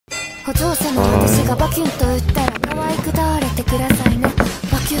It's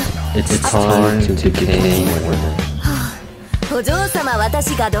time to become a winner. お嬢様、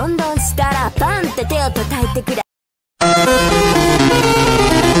私がどんどんしたらパンって手を叩いてくれ。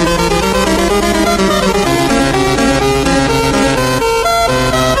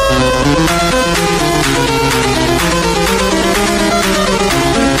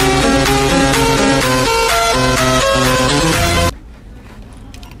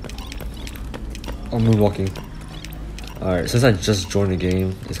I'm moonwalking. Alright, since I just joined the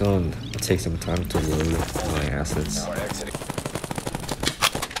game, it's gonna take some time to load my assets.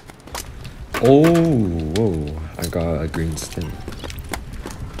 Oh, whoa, I got a green stem.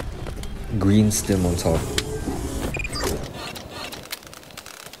 Green stem on top.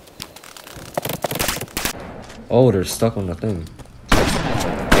 Oh, they're stuck on the thing.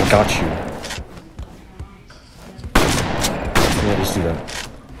 I got you. Yeah, just do that.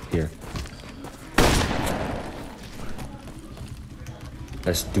 Here.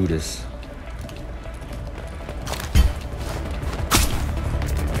 Let's do this.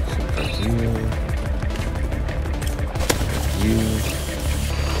 You.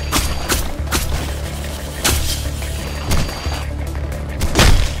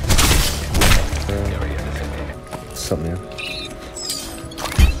 What's up, man?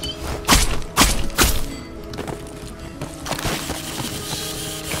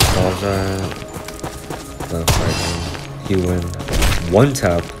 Solve that. Left, right, you win. One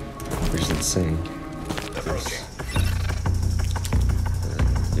tap, which is insane.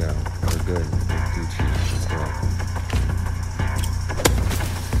 Yeah, we're good. Gucci, let's go.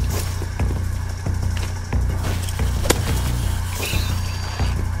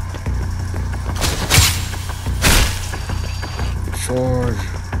 Charge.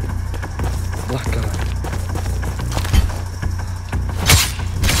 Black guy.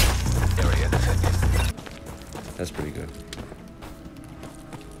 That's pretty good.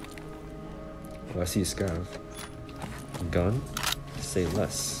 Oh, I see a scav. Gun? Say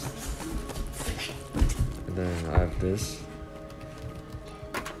less. And then I have this.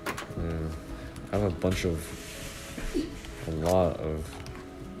 I have a lot of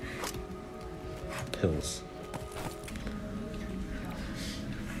pills.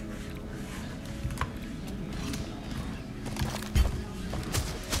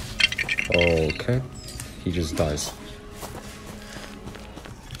 Okay. He just dies.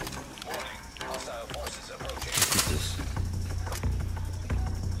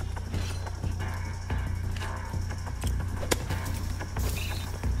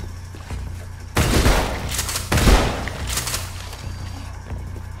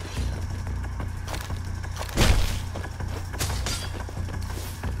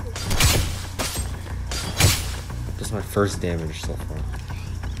 That's my first damage so far.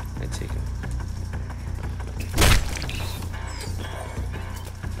 I take it.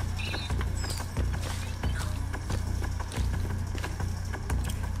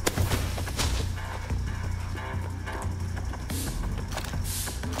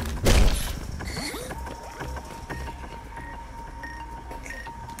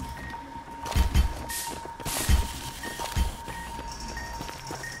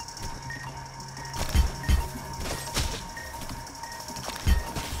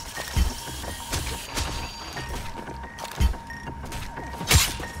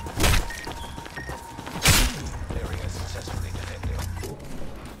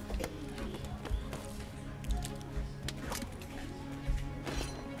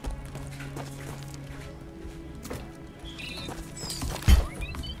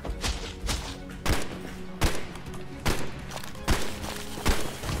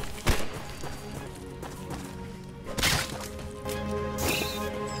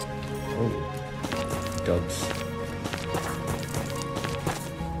 Dubs.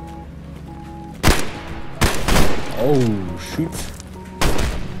 Oh shoot.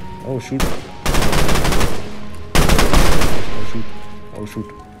 Oh shoot. Oh shoot. Oh shoot.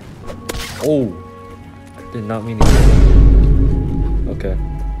 Oh, I did not mean to. Okay.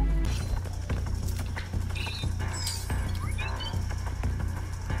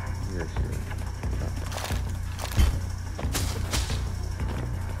 Here, here.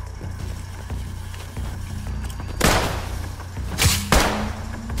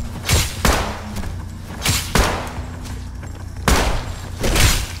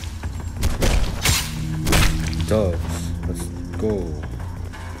 Dubs. Let's go.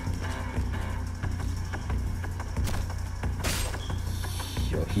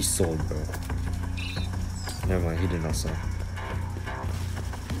 Yo, he sold, bro. Never mind, he did not sell.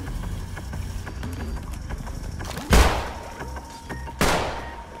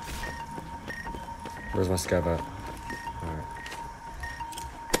 Where's my scav at? Alright.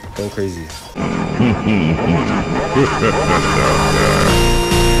 Go crazy.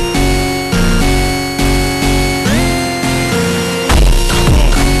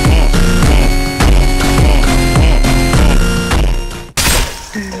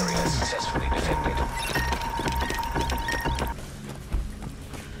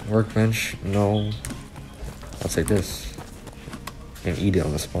 Workbench? No. I'll take this. And eat it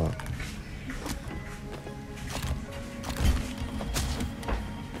on the spot.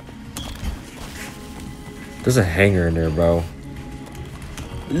 There's a hanger in there, bro.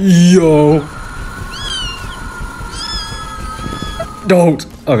 Yo! Don't!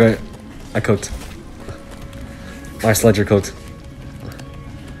 Okay. I cooked. My sledger cooked.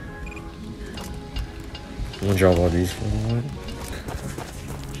 I'm gonna drop all these for the moment.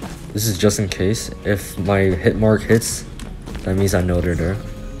 This is just in case. If my hit mark hits, that means I know they're there.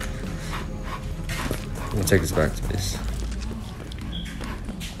 I'm gonna take this back to base.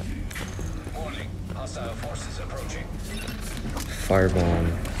 Warning, hostile forces approaching.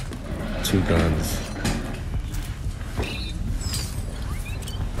 Firebomb. 2 guns.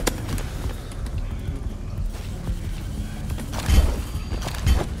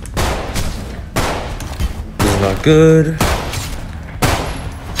 This is not good.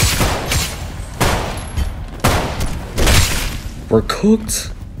 We're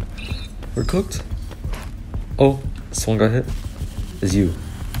cooked. We're cooked. Oh, someone got hit. It's you.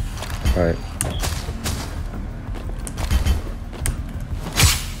 Alright.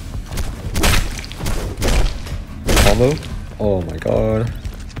 Combo? Oh my god.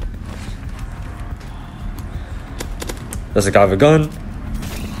 There's a guy with a gun.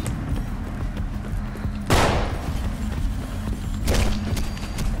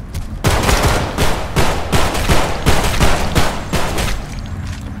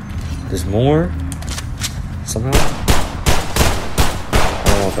 There's more? Somehow? I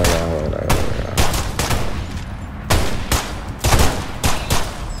don't want that guy. I don't want that guy.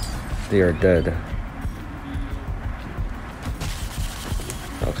 They are dead.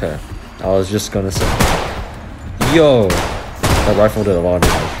 Okay. I was just gonna say. Yo! That rifle did a lot of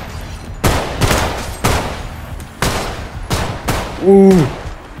damage. Ooh!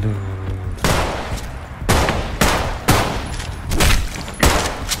 No.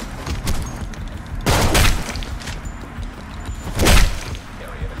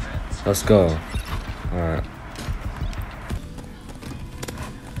 Let's go. Alright.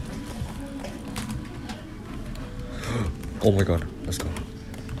 Oh my god. Let's go.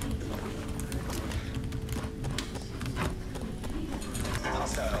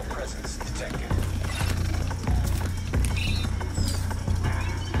 Hostile presence detected.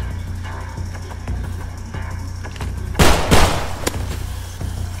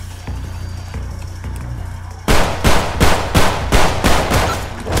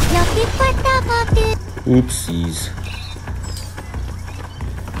 Oopsies.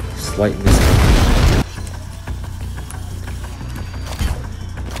 Slight mistake.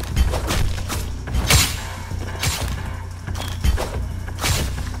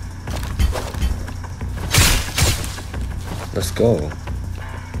 Let's go.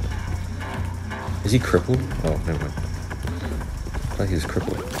 Is he crippled? Oh, never mind. I thought he was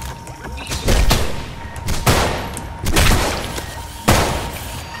crippled.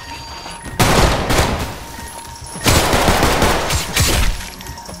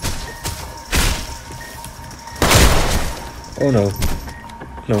 Oh no.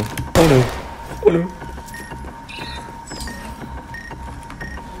 No. Oh no. Oh no.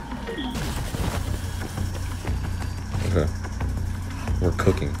 Okay. We're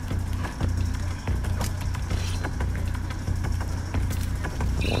cooking.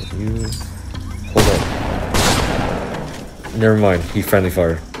 I want you. Hold up. Never mind. He friendly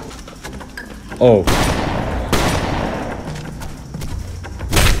fire. Oh.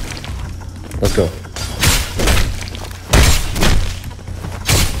 Let's go.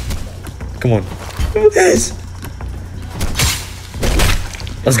 Come on. Yes!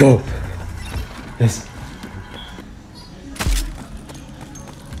 Let's go. Yes.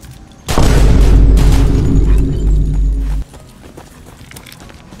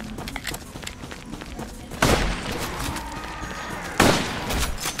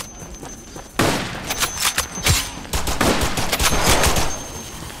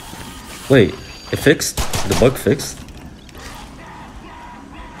 Wait, it fixed? The bug fixed?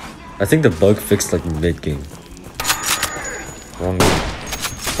 I think the bug fixed like mid-game. Wrong game.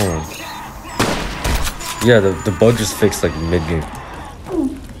 Hold on. Yeah, the bug just fixed like mid-game.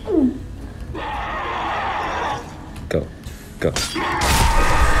 Go. Go.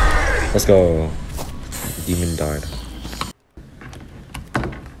 Let's go. Demon died.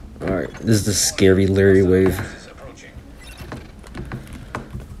 Alright, this is the scary Larry wave. Forces approaching.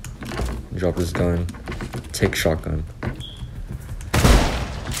 Drop this gun. Take shotgun.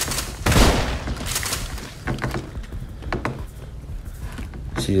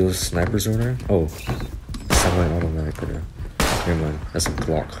 See those snipers over there? Oh, semi-automatic over there. Never mind, that's a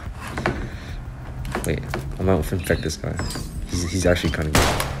Glock. Wait, I might infect this guy. He's actually kind of good.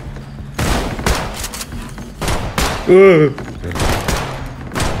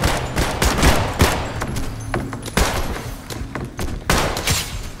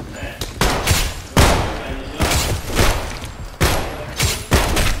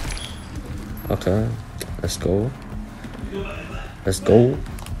 Okay, let's go. Let's go.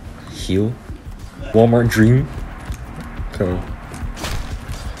 Heal. Walmart dream. Okay.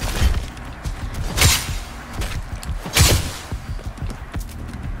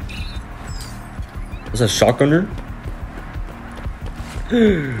 Is that a shotgunner?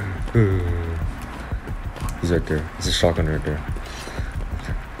 He's right there. He's a shotgunner right there.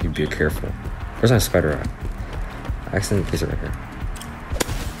 You be careful. Where's my spider at? I accidentally placed it right here.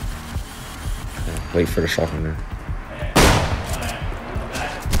 Okay, wait for the shotgunner.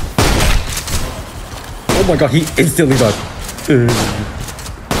 Oh my god, he instantly died.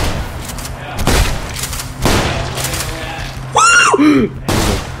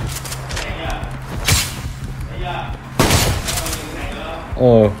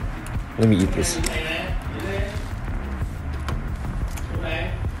 Oh, let me eat this.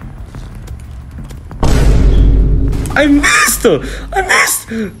 I missed! I missed!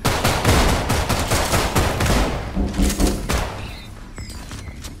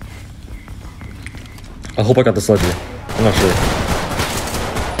 I hope I got the sludge here. I'm not sure.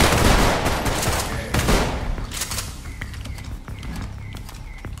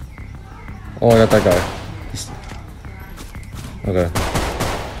 Oh, I got that guy. Okay.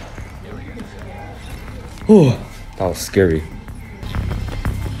 Whew, that was scary.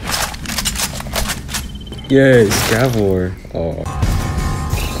 Yay, Scavor. Oh.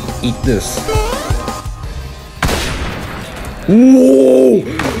 Eat this. Whoa!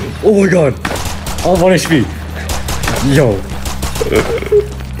 Oh my god. I was 1 HP. Yo.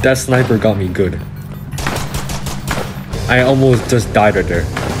 That sniper got me good. I almost just died right there.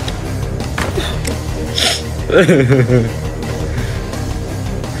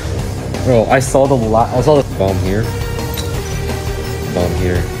 Bro, I saw the bomb here. Bomb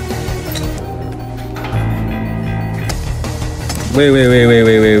here. Wait.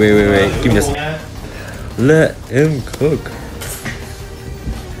 Give me this. Let him cook.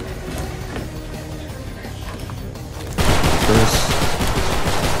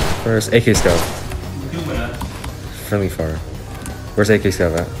 First AK scout. Friendly fire. Where's AK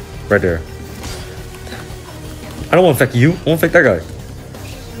scout at? Right there. I don't want to infect you. I want to infect that guy.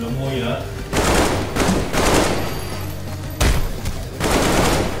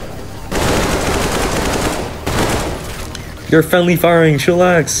 You're friendly firing.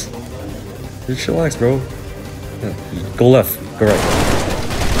 Chillax. You're chillax, bro. Yeah. Go left. Go right.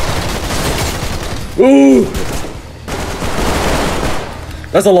 Ooh!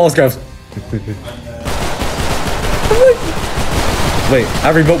 That's a loss, guys. Wait, I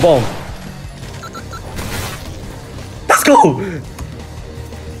remote bomb. Let's go!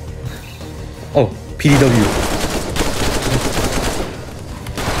 Oh, PDW.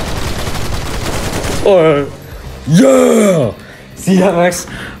 Oh, yeah! See that, Max?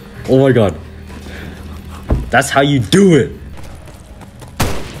 Oh my god. That's how you do it.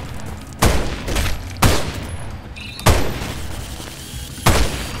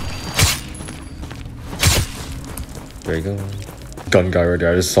 There you go. Gun guy right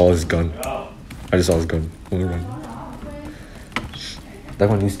there. I just saw his gun. I just saw his gun. Only one. That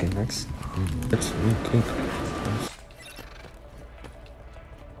one new skin next. That's really cool.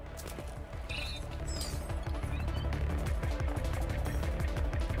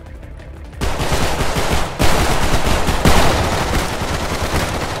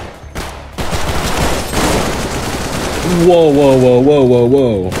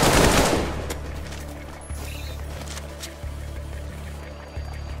 Whoa.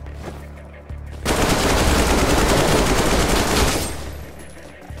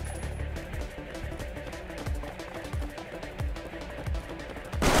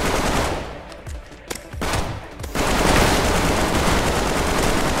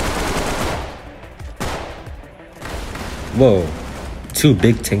 Whoa. Two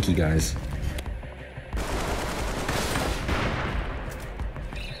big tanky guys.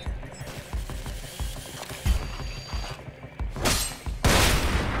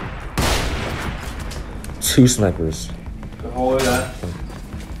 2 snipers.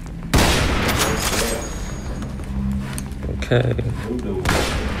 Okay.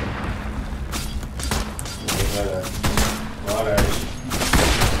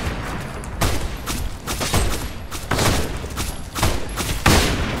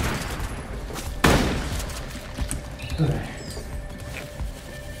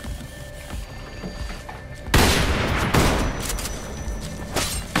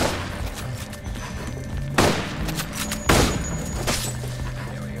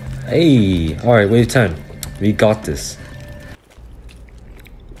 Hey, alright, wave 10. We got this.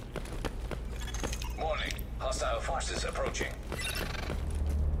 Warning. Hostile forces approaching.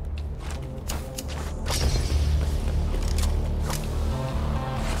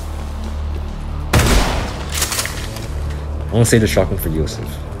 I want to save the shotgun for Yosef.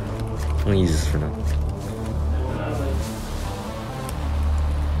 I'm gonna use this for now.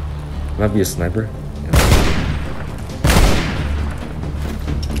 Might be a sniper.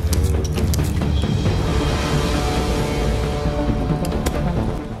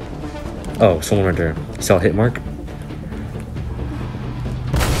 Oh, someone right there. You saw a hit mark?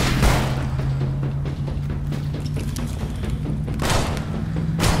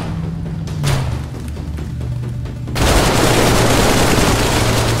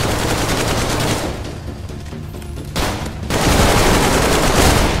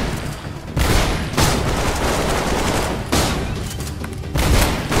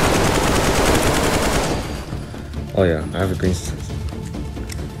 Oh yeah, I have a green sense.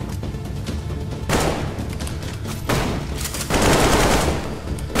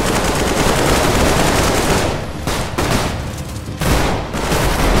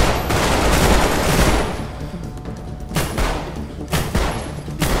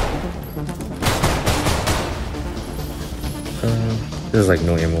 There's like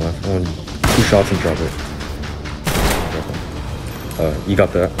no ammo left. I want 2 shots and drop it. You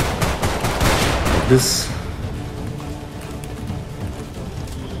got that. This.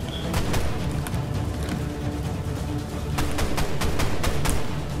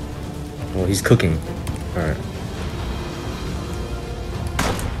 Well, he's cooking. Alright.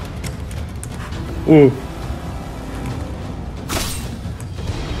 Ooh.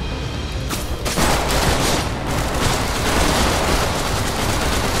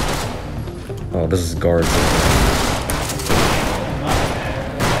 Oh, this is guards.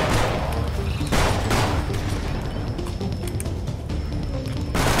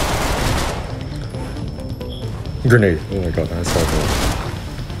 Grenade. Oh my god, I saw that.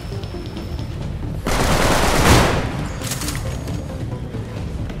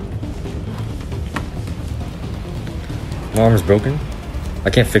 My armor's broken? I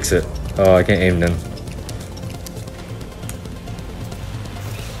can't fix it. Oh, I can't aim then.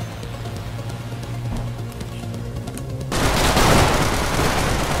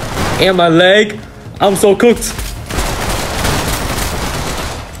 And my leg! I'm so cooked!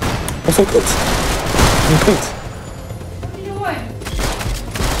 I'm so cooked! I'm cooked!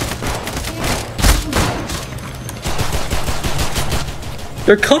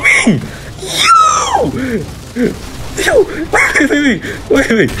 They're coming! Yo! Yo!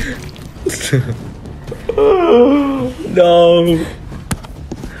 Wait. No!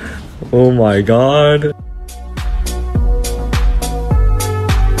 Oh my god.